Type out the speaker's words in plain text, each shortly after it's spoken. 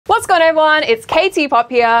What's going on, everyone? It's KTpop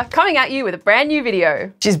here, coming at you with a brand new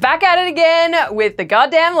video. She's back at it again with the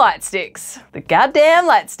goddamn light sticks. The goddamn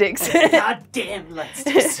light sticks. Goddamn light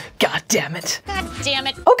sticks. God damn it. God damn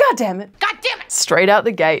it. Oh, god damn it. God damn it. Straight out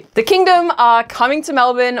the gate. The KingDom are coming to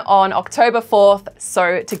Melbourne on October 4th,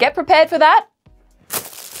 so to get prepared for that,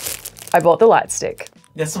 I bought the light stick.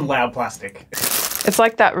 There's some loud plastic. It's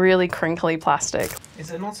like that really crinkly plastic.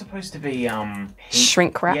 Is it not supposed to be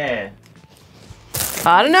Shrink wrap? Yeah.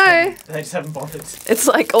 I don't know. They just haven't bothered. It's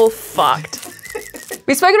like all fucked.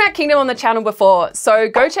 We've spoken about KingDom on the channel before, so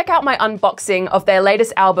go check out my unboxing of their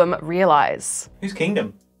latest album, Realize. Who's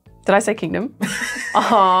KingDom? Did I say KingDom?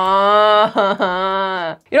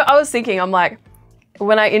 You know, I was thinking, I'm like,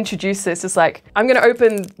 when I introduce this, it's like, I'm gonna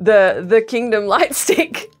open the KingDom light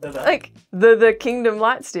stick. Like, the KingDom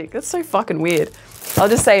light stick. That's so fucking weird. I'll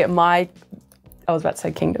just say I was about to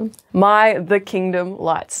say KingDom. The KingDom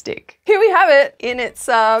light stick. Here we have it in its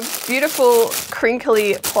beautiful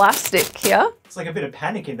crinkly plastic here. It's like a bit of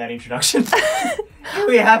panic in that introduction. Here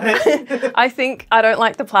we have it. I think I don't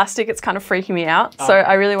like the plastic. It's kind of freaking me out. So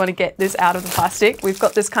I really want to get this out of the plastic. We've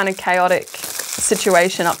got this kind of chaotic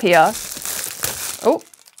situation up here. Oh,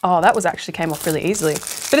 that was actually came off really easily.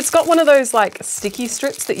 But it's got one of those like sticky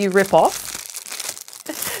strips that you rip off.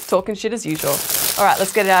 Talking shit as usual. All right,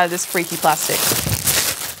 let's get it out of this freaky plastic.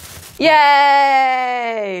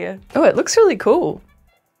 Yay! Oh, it looks really cool.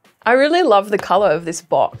 I really love the color of this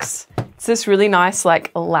box. It's this really nice,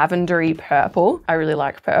 like lavendery purple. I really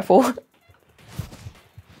like purple.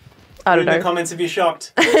 I don't know. In the comments if you're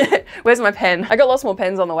shocked. Where's my pen? I got lots more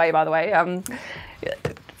pens on the way, by the way.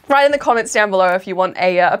 Write in the comments down below if you want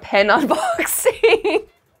a pen unboxing.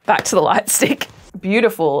 Back to the light stick.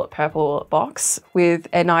 Beautiful purple box with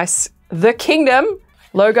a nice The KingDom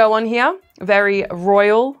logo on here. Very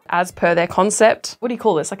royal as per their concept. What do you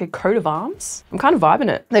call this? Like a coat of arms? I'm kind of vibing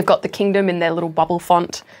it. They've got the KingDom in their little bubble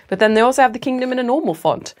font, but then they also have the KingDom in a normal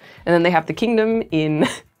font. And then they have the KingDom in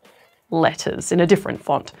letters in a different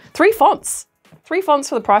font. 3 fonts. 3 fonts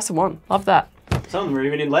for the price of 1. Love that. Some of them are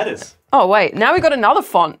even in letters. Oh wait, now we've got another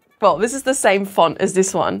font. Well, this is the same font as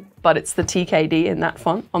this one, but it's the TKD in that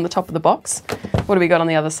font on the top of the box. What do we got on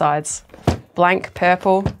the other sides? Blank,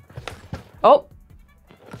 purple. Oh,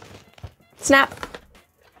 snap.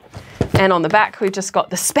 And on the back, we've just got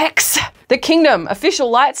the specs. The KingDom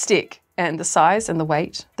official light stick and the size and the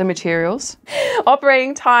weight, the materials.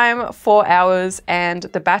 Operating time, 4 hours, and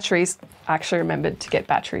the batteries. I actually remembered to get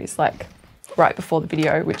batteries like right before the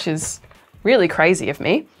video, which is really crazy of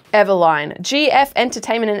me. Everline, GF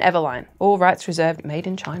Entertainment and Everline. All rights reserved, made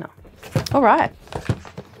in China. All right.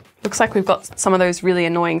 Looks like we've got some of those really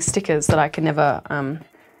annoying stickers that I can never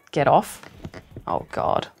get off. Oh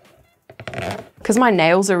God. Because my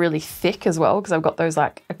nails are really thick as well, because I've got those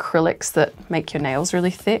like acrylics that make your nails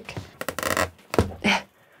really thick.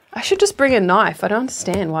 I should just bring a knife. I don't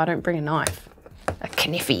understand why I don't bring a knife. A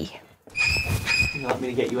kniffy. Would you like me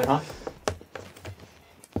to get you a knife?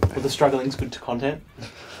 For the struggling's good to content.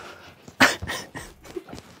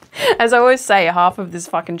 As I always say, half of this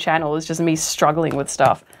fucking channel is just me struggling with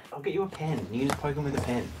stuff. I'll get you a pen. You just poke them with a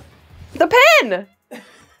pen. The pen!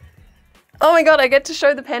 Oh my God, I get to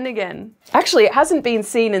show the pen again. Actually, it hasn't been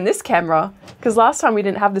seen in this camera because last time we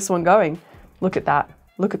didn't have this one going. Look at that.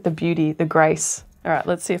 Look at the beauty, the grace. All right,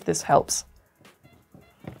 let's see if this helps.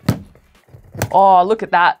 Oh, look at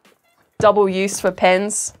that. Double use for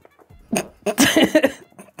pens.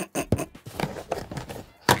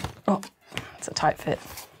 Oh, it's a tight fit.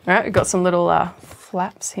 All right, we've got some little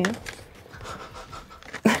flaps here.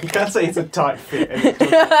 You can't say it's a tight fit. And it's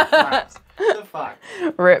flaps. What the fuck?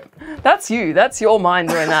 Rip. That's you. That's your mind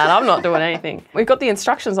doing that. I'm not doing anything. We've got the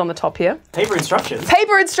instructions on the top here. Paper instructions?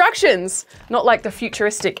 Paper instructions! Not like the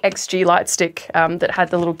futuristic XG light stick that had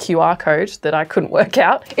the little QR code that I couldn't work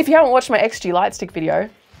out. If you haven't watched my XG light stick video,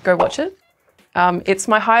 go watch it. It's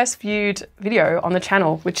my highest viewed video on the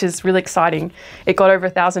channel, which is really exciting. It got over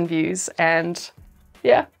 1,000 views and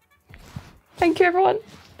yeah. Thank you, everyone.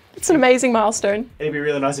 It's an amazing milestone. It'd be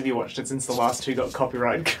really nice if you watched it since the last 2 got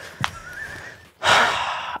copyright.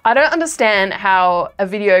 I don't understand how a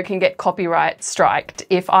video can get copyright striked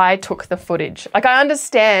if I took the footage. Like, I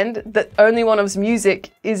understand that only one of's music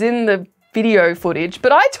is in the video footage,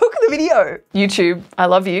 but I took the video. YouTube, I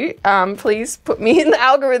love you. Please put me in the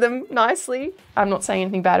algorithm nicely. I'm not saying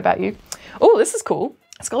anything bad about you. Oh, this is cool.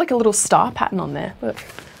 It's got like a little star pattern on there. Look.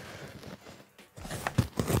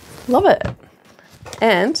 Love it.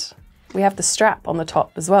 And we have the strap on the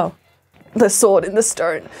top as well. The sword in the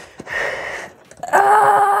stone.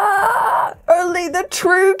 Only the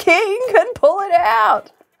true king can pull it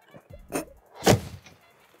out.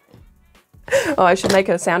 Oh, I should make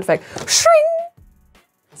a sound effect. Shring!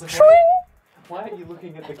 Like, Shring! Why aren't you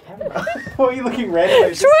looking at the camera? Why are you looking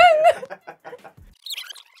randomly? Shring!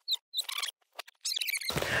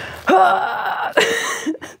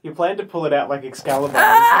 You plan to pull it out like Excalibur.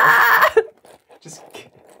 Just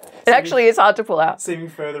it actually is hard to pull out. Seeming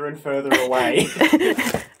further and further away.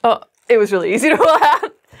 Oh, it was really easy to pull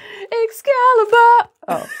out. Excalibur!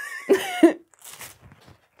 Oh.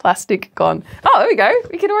 Plastic gone. Oh, there we go.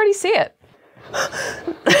 We can already see it.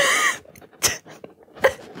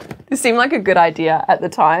 This seemed like a good idea at the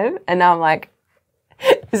time, and now I'm like,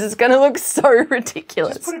 this is going to look so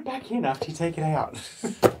ridiculous. Just put it back in after you take it out.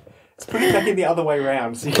 Just put it back in the other way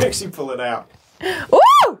around so you can actually pull it out.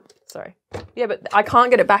 Woo! Sorry. Yeah, but I can't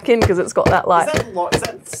get it back in because it's got that light.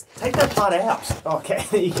 Take that part out. Okay,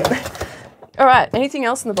 there you go. All right, anything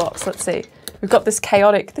else in the box? Let's see. We've got this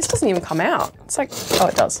chaotic. This doesn't even come out. It's like, oh,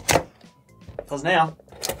 it does. It does now.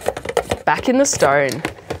 Back in the stone.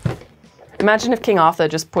 Imagine if King Arthur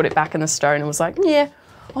just put it back in the stone and was like, yeah.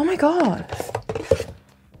 Oh my God.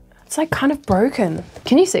 It's like kind of broken.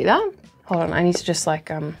 Can you see that? Hold on, I need to just like,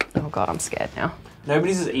 oh God, I'm scared now.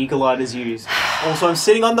 Nobody's as eagle-eyed as you. Also, I'm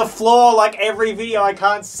sitting on the floor like every video I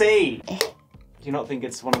can't see. Do you not think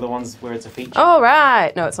it's one of the ones where it's a feature? Oh,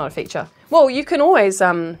 right. No, it's not a feature. Well, you can always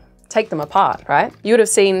take them apart, right? You would have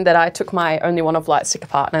seen that I took my only one of Lightstick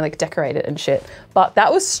apart and I like decorate it and shit. But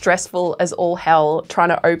that was stressful as all hell trying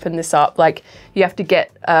to open this up. Like you have to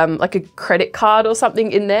get like a credit card or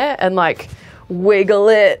something in there and like wiggle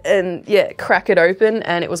it and yeah, crack it open.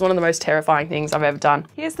 And it was one of the most terrifying things I've ever done.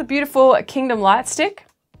 Here's the beautiful KingDom Lightstick.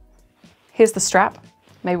 Here's the strap.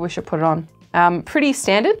 Maybe we should put it on. Pretty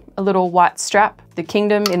standard, a little white strap. The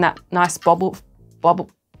KingDom in that nice bubble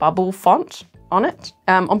font on it,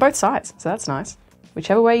 on both sides. So that's nice.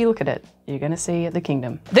 Whichever way you look at it, you're gonna see the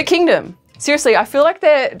KingDom. The KingDom. Seriously, I feel like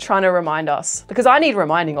they're trying to remind us because I need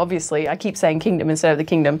reminding, obviously. I keep saying KingDom instead of the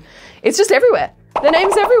KingDom. It's just everywhere. Their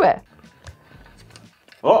name's everywhere.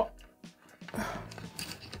 Oh.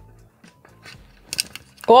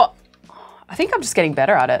 Well, I think I'm just getting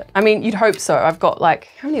better at it. I mean, you'd hope so. I've got like,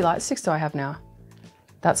 how many light sticks do I have now?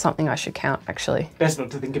 That's something I should count, actually. Best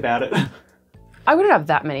not to think about it. I wouldn't have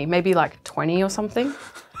that many, maybe like 20 or something.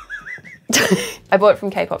 I bought it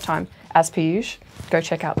from KTpop Time, as per usual. Go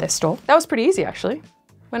check out their store. That was pretty easy, actually.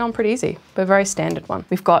 Went on pretty easy, but a very standard one.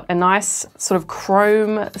 We've got a nice sort of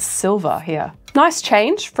chrome silver here. Nice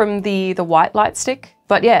change from the white light stick.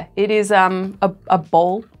 But yeah, it is a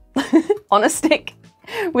ball on a stick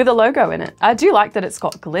with a logo in it. I do like that it's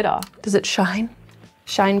got glitter. Does it shine?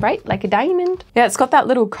 Shine bright like a diamond. Yeah, it's got that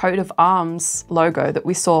little coat of arms logo that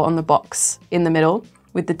we saw on the box in the middle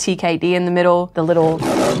with the TKD in the middle, the little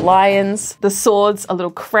lions, the swords, a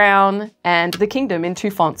little crown, and the KingDom in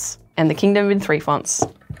 2 fonts and the KingDom in 3 fonts.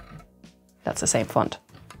 That's the same font.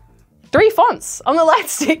 3 fonts on the light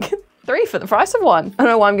stick. 3 for the price of 1. I don't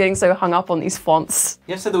know why I'm getting so hung up on these fonts.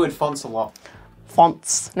 You have to say the word fonts a lot.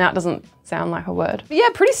 Fonts. Now it doesn't sound like a word. But yeah,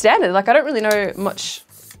 pretty standard. Like I don't really know much,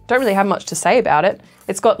 don't really have much to say about it.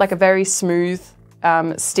 It's got like a very smooth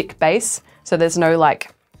stick base. So there's no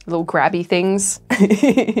like little grabby things,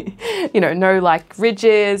 you know, no like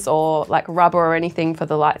ridges or like rubber or anything for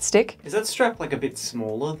the light stick. Is that strap like a bit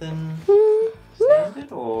smaller than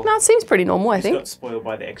standard or? No, it seems pretty normal, I think. Got spoiled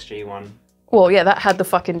by the XG one. Well, yeah, that had the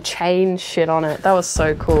fucking chain shit on it. That was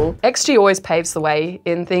so cool. XG always paves the way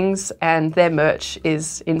in things and their merch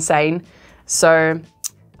is insane. So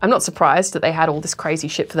I'm not surprised that they had all this crazy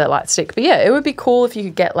shit for their light stick. But yeah, it would be cool if you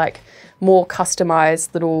could get like more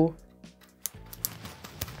customized little...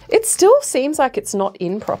 It still seems like it's not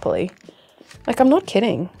in properly. Like, I'm not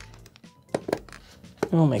kidding.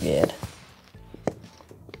 Oh my God.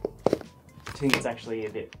 Do you think it's actually a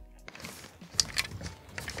bit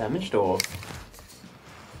damaged or?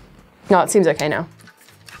 No, it seems okay now.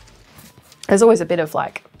 There's always a bit of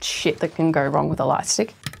like shit that can go wrong with a light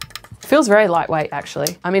stick. Feels very lightweight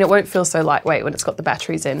actually. I mean, it won't feel so lightweight when it's got the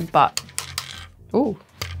batteries in, but, ooh,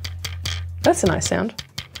 that's a nice sound.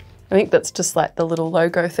 I think that's just like the little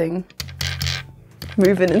logo thing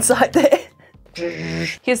moving inside there.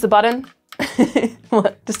 Here's the button.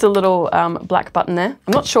 Just a little black button there.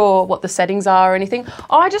 I'm not sure what the settings are or anything.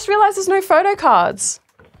 Oh, I just realized there's no photo cards.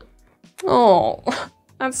 Oh,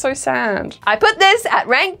 that's so sad. I put this at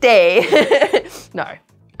rank day. No,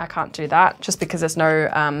 I can't do that just because there's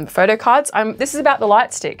no photo cards. This is about the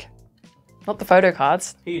light stick, not the photo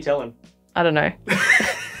cards. Who are you telling? I don't know.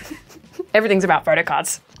 Everything's about photo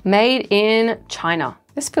cards. Made in China.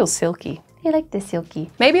 This feels silky. I like the silky.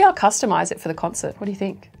 Maybe I'll customize it for the concert. What do you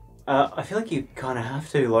think? I feel like you kind of have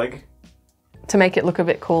to, like... To make it look a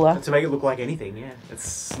bit cooler. To make it look like anything, yeah.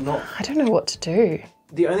 It's not... I don't know what to do.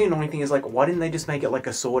 The only annoying thing is, like, why didn't they just make it like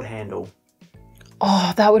a sword handle?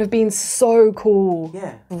 Oh, that would have been so cool.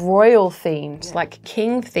 Yeah. Royal themed, like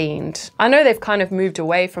king themed. I know they've kind of moved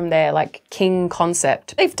away from their like king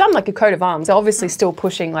concept. They've done like a coat of arms. They're obviously still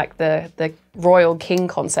pushing like the royal king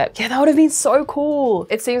concept. Yeah, that would have been so cool.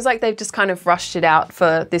 It seems like they've just kind of rushed it out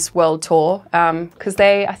for this world tour because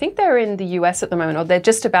I think they're in the US at the moment, or they're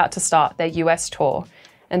just about to start their US tour.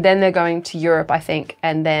 And then they're going to Europe, I think,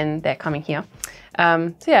 and then they're coming here.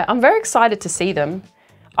 So yeah, I'm very excited to see them.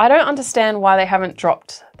 I don't understand why they haven't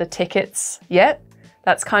dropped the tickets yet.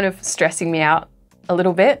 That's kind of stressing me out a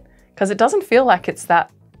little bit because it doesn't feel like it's that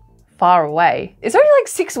far away. It's only like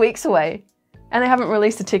 6 weeks away and they haven't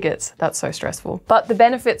released the tickets. That's so stressful. But the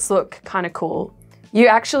benefits look kind of cool. You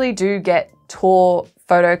actually do get tour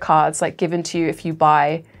photo cards like given to you if you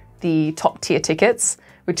buy the top tier tickets,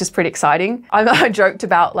 which is pretty exciting. I joked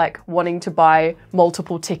about like wanting to buy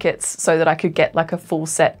multiple tickets so that I could get like a full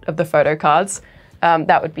set of the photo cards.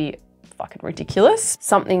 That would be fucking ridiculous.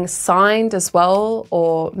 Something signed as well,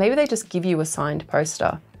 or maybe they just give you a signed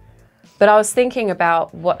poster. But I was thinking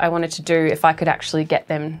about what I wanted to do if I could actually get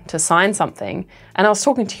them to sign something. And I was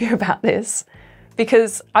talking to you about this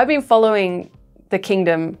because I've been following the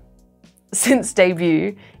KingDom since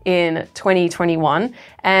debut in 2021.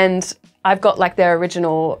 And I've got like their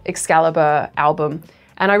original Excalibur album.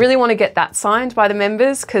 And I really want to get that signed by the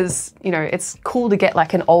members because, you know, it's cool to get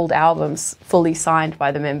like an old album fully signed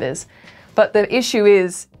by the members. But the issue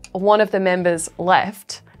is one of the members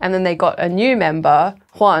left and then they got a new member,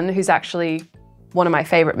 Juan, who's actually one of my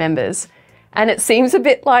favorite members. And it seems a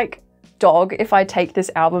bit like dog if I take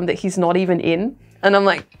this album that he's not even in. And I'm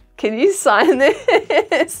like, can you sign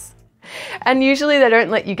this? And usually they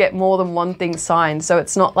don't let you get more than one thing signed. So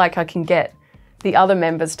it's not like I can get the other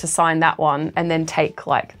members to sign that one and then take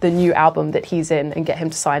like the new album that he's in and get him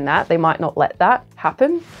to sign that. They might not let that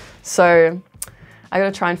happen. So I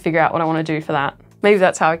gotta try and figure out what I wanna do for that. Maybe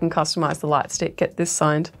that's how I can customize the light stick, get this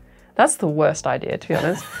signed. That's the worst idea, to be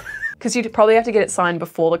honest. Because you'd probably have to get it signed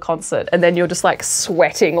before the concert and then you're just like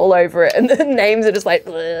sweating all over it and the names are just like,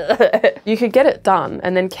 bleh. You could get it done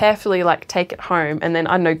and then carefully like take it home and then,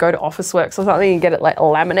 I don't know, go to Officeworks or something and get it like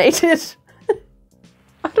laminated.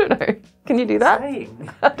 I don't know. Can you do that?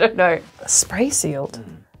 I don't know. Spray sealed.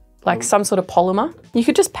 Like some sort of polymer. You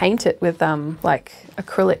could just paint it with like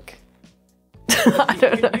acrylic. I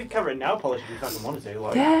don't know. You could cover it in nail polish if you fucking wanted to.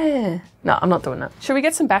 Like. Yeah. No, I'm not doing that. Should we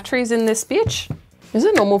get some batteries in this bitch? Is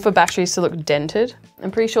it normal for batteries to look dented?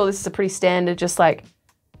 I'm pretty sure this is a pretty standard, just like...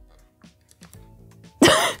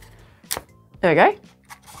 There we go.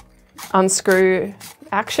 Unscrew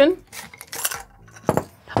action.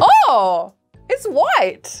 Oh! It's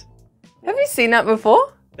white! Have you seen that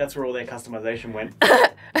before? That's where all their customization went.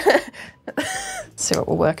 Let's see what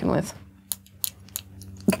we're working with.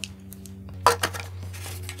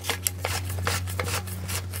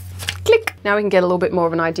 Click. Now we can get a little bit more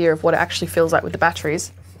of an idea of what it actually feels like with the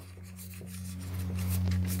batteries.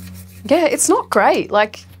 Yeah, it's not great.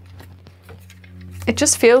 Like, it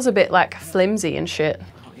just feels a bit like flimsy and shit.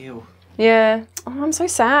 Oh, ew. Yeah. Oh, I'm so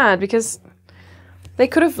sad because they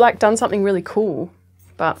could have like done something really cool.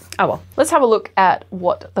 But, oh well. Let's have a look at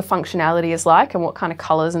what the functionality is like and what kind of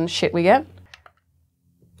colors and shit we get.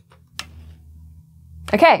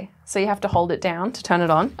 Okay, so you have to hold it down to turn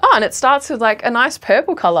it on. Oh, and it starts with like a nice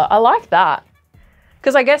purple color. I like that.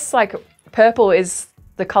 Because I guess like purple is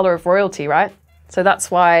the color of royalty, right? So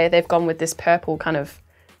that's why they've gone with this purple kind of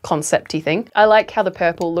concept-y thing. I like how the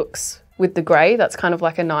purple looks with the gray. That's kind of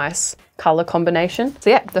like a nice color combination.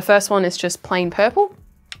 So yeah, the first one is just plain purple.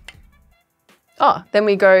 Oh, then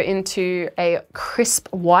we go into a crisp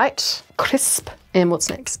white. Crisp. And what's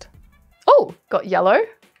next? Oh, got yellow.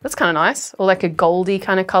 That's kind of nice. Or like a goldy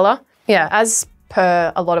kind of color. Yeah, as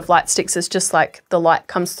per a lot of light sticks, it's just like the light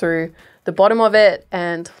comes through the bottom of it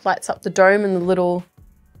and lights up the dome and the little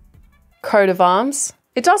coat of arms.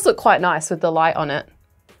 It does look quite nice with the light on it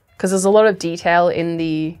because there's a lot of detail in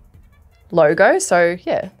the logo. So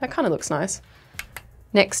yeah, that kind of looks nice.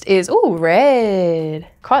 Next is, oh, red.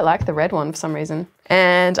 Quite like the red one for some reason.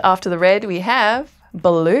 And after the red, we have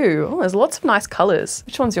blue. Oh, there's lots of nice colors.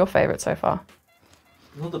 Which one's your favorite so far?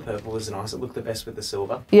 Well, the purple is nice. It looked the best with the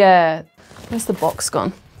silver. Yeah. Where's the box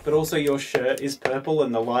gone? But also your shirt is purple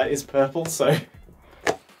and the light is purple, so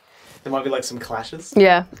there might be like some clashes.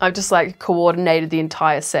 Yeah, I've just like coordinated the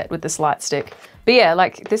entire set with this light stick. But yeah,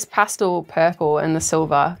 like this pastel purple and the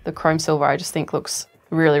silver, the chrome silver, I just think looks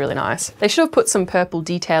really, really nice. They should have put some purple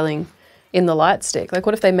detailing in the light stick. Like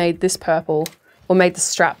what if they made this purple Or made the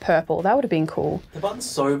strap purple. That would have been cool. The button's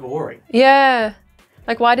so boring. Yeah.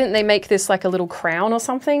 Like, why didn't they make this like a little crown or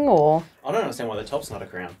something? Or I don't understand why the top's not a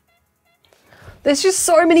crown. there's just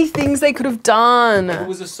so many things they could have done. If it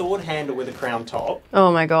was a sword handle with a crown top.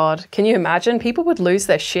 Oh my God. Can you imagine? People would lose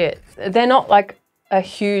their shit. They're not like a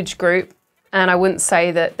huge group. And I wouldn't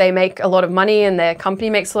say that they make a lot of money and their company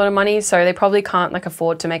makes a lot of money. So they probably can't like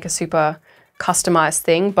afford to make a super customized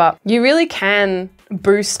thing. But you really can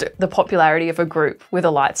boost the popularity of a group with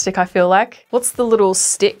a light stick, I feel like. What's the little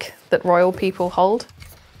stick that royal people hold?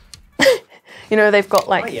 You know, they've got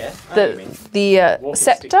like the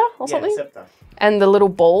scepter or something? Yeah, scepter. And the little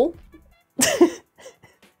ball.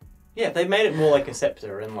 Yeah, they made it more like a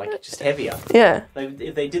scepter and like just heavier. Yeah.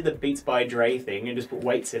 If they did the Beats by Dre thing and just put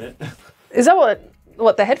weights in it. Is that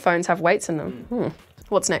what the headphones have weights in them?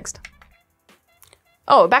 What's next?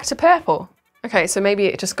 Oh, back to purple. Okay, so maybe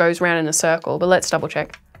it just goes round in a circle, but let's double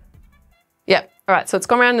check. Yeah, all right, so it's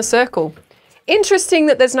gone round in a circle. Interesting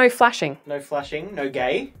that there's no flashing. No flashing, no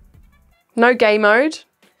gay. No gay mode,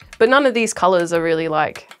 but none of these colors are really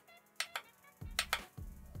like,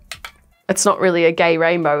 it's not really a gay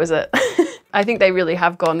rainbow, is it? I think they really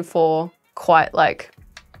have gone for quite like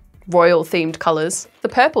royal themed colors. The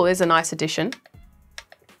purple is a nice addition.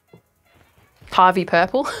 Harvey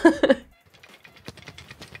purple.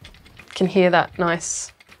 Can hear that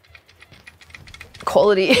nice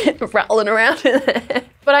quality rattling around in there.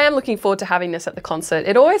 But I am looking forward to having this at the concert.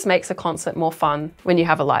 It always makes a concert more fun when you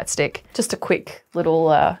have a light stick. Just a quick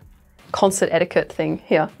little concert etiquette thing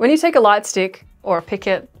here. When you take a light stick or a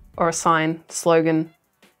picket or a sign, slogan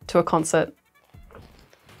to a concert,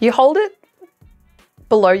 you hold it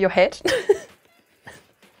below your head.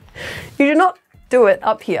 You do not do it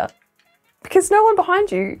up here because no one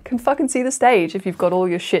behind you can fucking see the stage if you've got all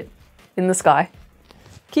your shit in the sky.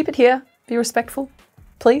 Keep it here, be respectful,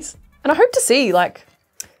 please. And I hope to see like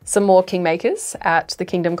some more Kingmakers at the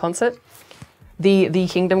KingDom concert. The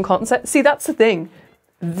KingDom concert. See, that's the thing.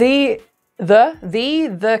 The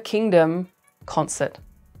KingDom concert.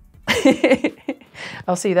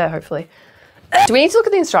 I'll see you there, hopefully. Do we need to look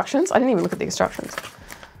at the instructions? I didn't even look at the instructions.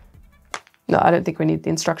 No, I don't think we need the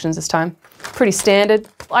instructions this time. Pretty standard.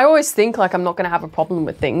 I always think like I'm not gonna have a problem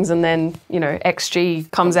with things and then, you know, XG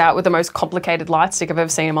comes out with the most complicated light stick I've ever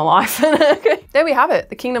seen in my life. There we have it,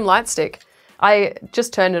 the KingDom light stick. I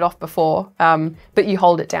just turned it off before, but you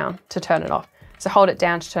hold it down to turn it off. So hold it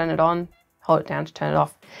down to turn it on, hold it down to turn it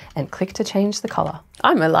off, and click to change the color.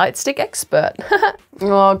 I'm a light stick expert.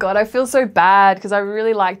 Oh God, I feel so bad because I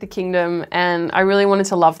really like the KingDom and I really wanted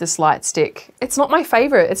to love this light stick. It's not my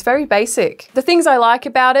favorite, it's very basic. The things I like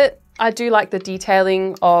about it, I do like the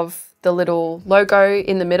detailing of the little logo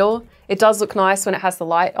in the middle. It does look nice when it has the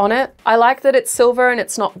light on it. I like that it's silver and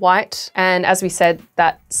it's not white. And as we said,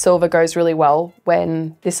 that silver goes really well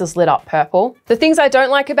when this is lit up purple. The things I don't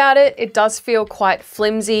like about it, it does feel quite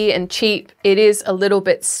flimsy and cheap. It is a little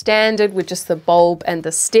bit standard with just the bulb and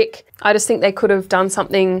the stick. I just think they could have done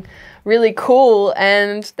something really cool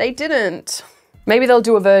and they didn't. Maybe they'll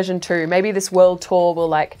do a version 2. Maybe this world tour will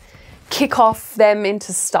like kick off them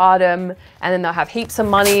into stardom and then they'll have heaps of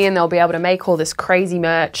money and they'll be able to make all this crazy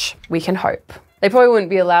merch. We can hope. They probably wouldn't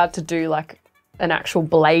be allowed to do like an actual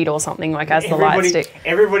blade or something like as the light stick.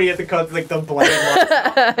 Everybody at the concert, like the blade lights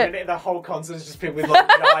up. And the whole concert is just people with like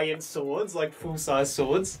giant swords, like full-size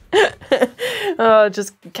swords. Oh,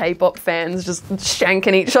 just K-pop fans just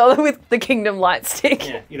shanking each other with the KingDom light stick.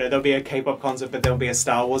 Yeah, you know, there'll be a K-pop concert, but there'll be a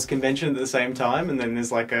Star Wars convention at the same time, and then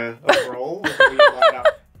there's like a brawl with light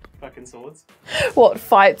up fucking swords. What,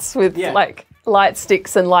 fights with like light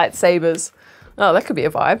sticks and lightsabers? Oh, that could be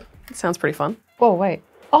a vibe. It sounds pretty fun. Whoa, wait.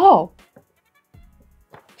 Oh!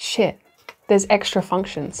 Shit. There's extra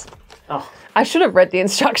functions. Oh. I should have read the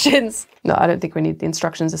instructions. No, I don't think we need the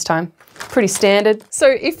instructions this time. Pretty standard. So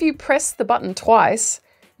if you press the button twice,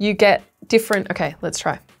 you get different... Okay, let's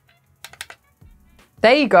try.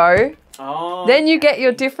 There you go. Oh. Then you get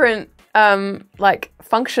your different like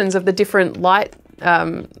functions of the different light... I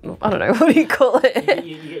don't know, what do you call it?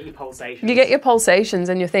 You get your pulsations. You get your pulsations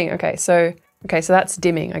and your thing. Okay, so that's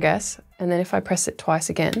dimming, I guess. And then if I press it twice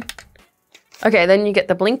again, okay, then you get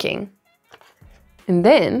the blinking. And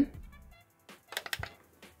then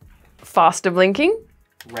faster blinking.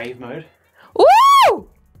 Rave mode. Woo!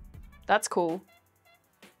 That's cool.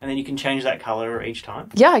 And then you can change that color each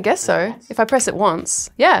time? Yeah, I guess so. If I press it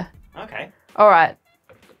once. Yeah. Okay. All right.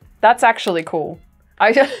 That's actually cool.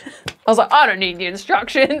 I was like, I don't need the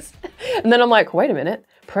instructions. And then I'm like, wait a minute,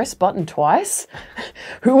 press button twice?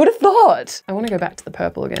 Who would have thought? I want to go back to the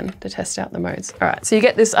purple again to test out the modes. All right, so you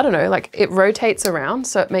get this, I don't know, like it rotates around,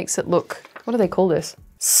 so it makes it look, what do they call this?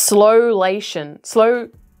 slowlation.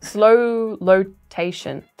 Slow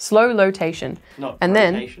lotation. Not and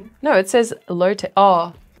rotation? Then, no, it says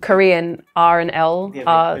Korean R and L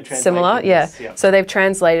are similar. Yeah. So they've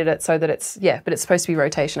translated it so that it's, but it's supposed to be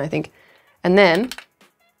rotation, I think. And then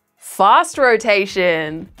fast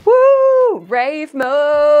rotation. Woo! Rave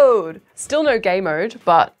mode. Still no gay mode,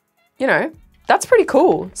 but you know, that's pretty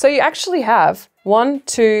cool. So you actually have 1,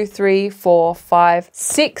 2, 3, 4, 5,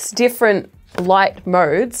 6 different light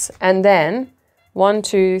modes, and then 1,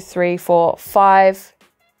 2, 3, 4, 5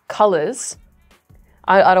 colors.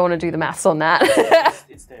 I don't want to do the maths on that.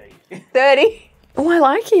 It's 30. 30? Oh, I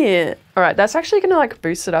like it. All right, that's actually gonna like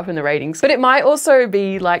boost it up in the ratings. But it might also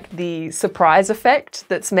be like the surprise effect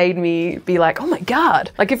that's made me be like, oh my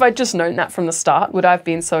God. Like if I'd just known that from the start, would I have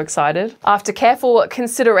been so excited? After careful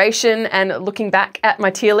consideration and looking back at my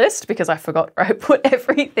tier list, because I forgot where I put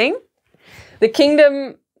everything, the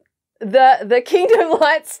KingDom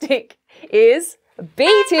light stick is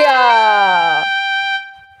B tier.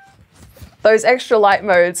 Those extra light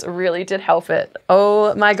modes really did help it.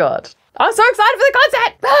 Oh my God. I'm so excited for the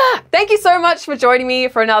content! Thank you so much for joining me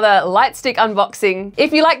for another light stick unboxing.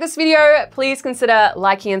 If you like this video, please consider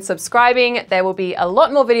liking and subscribing. There will be a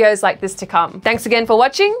lot more videos like this to come. Thanks again for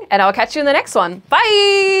watching, and I'll catch you in the next one.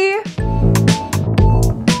 Bye!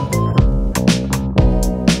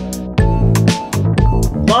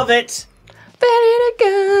 Love it! Ready to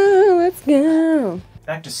go, let's go.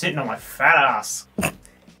 Back to sitting on my fat ass.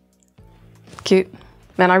 Cute.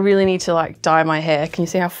 Man, I really need to like dye my hair. Can you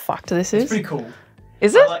see how fucked this is? It's pretty cool.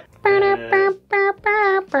 Is it? Like,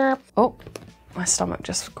 oh, my stomach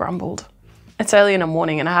just grumbled. It's early in the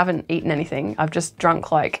morning and I haven't eaten anything. I've just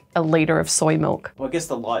drunk like a liter of soy milk. well, I guess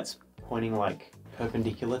the light's pointing like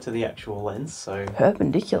perpendicular to the actual lens, so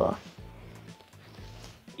Perpendicular?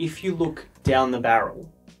 if you look down the barrel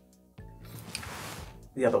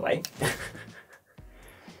the other way,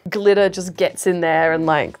 Glitter just gets in there and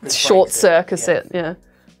like short circus it. Yeah.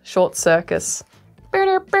 Short circus.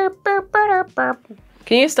 Can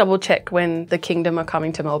you just double check when the KingDom are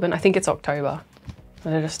coming to Melbourne? I think it's October.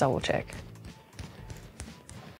 Let me just double check.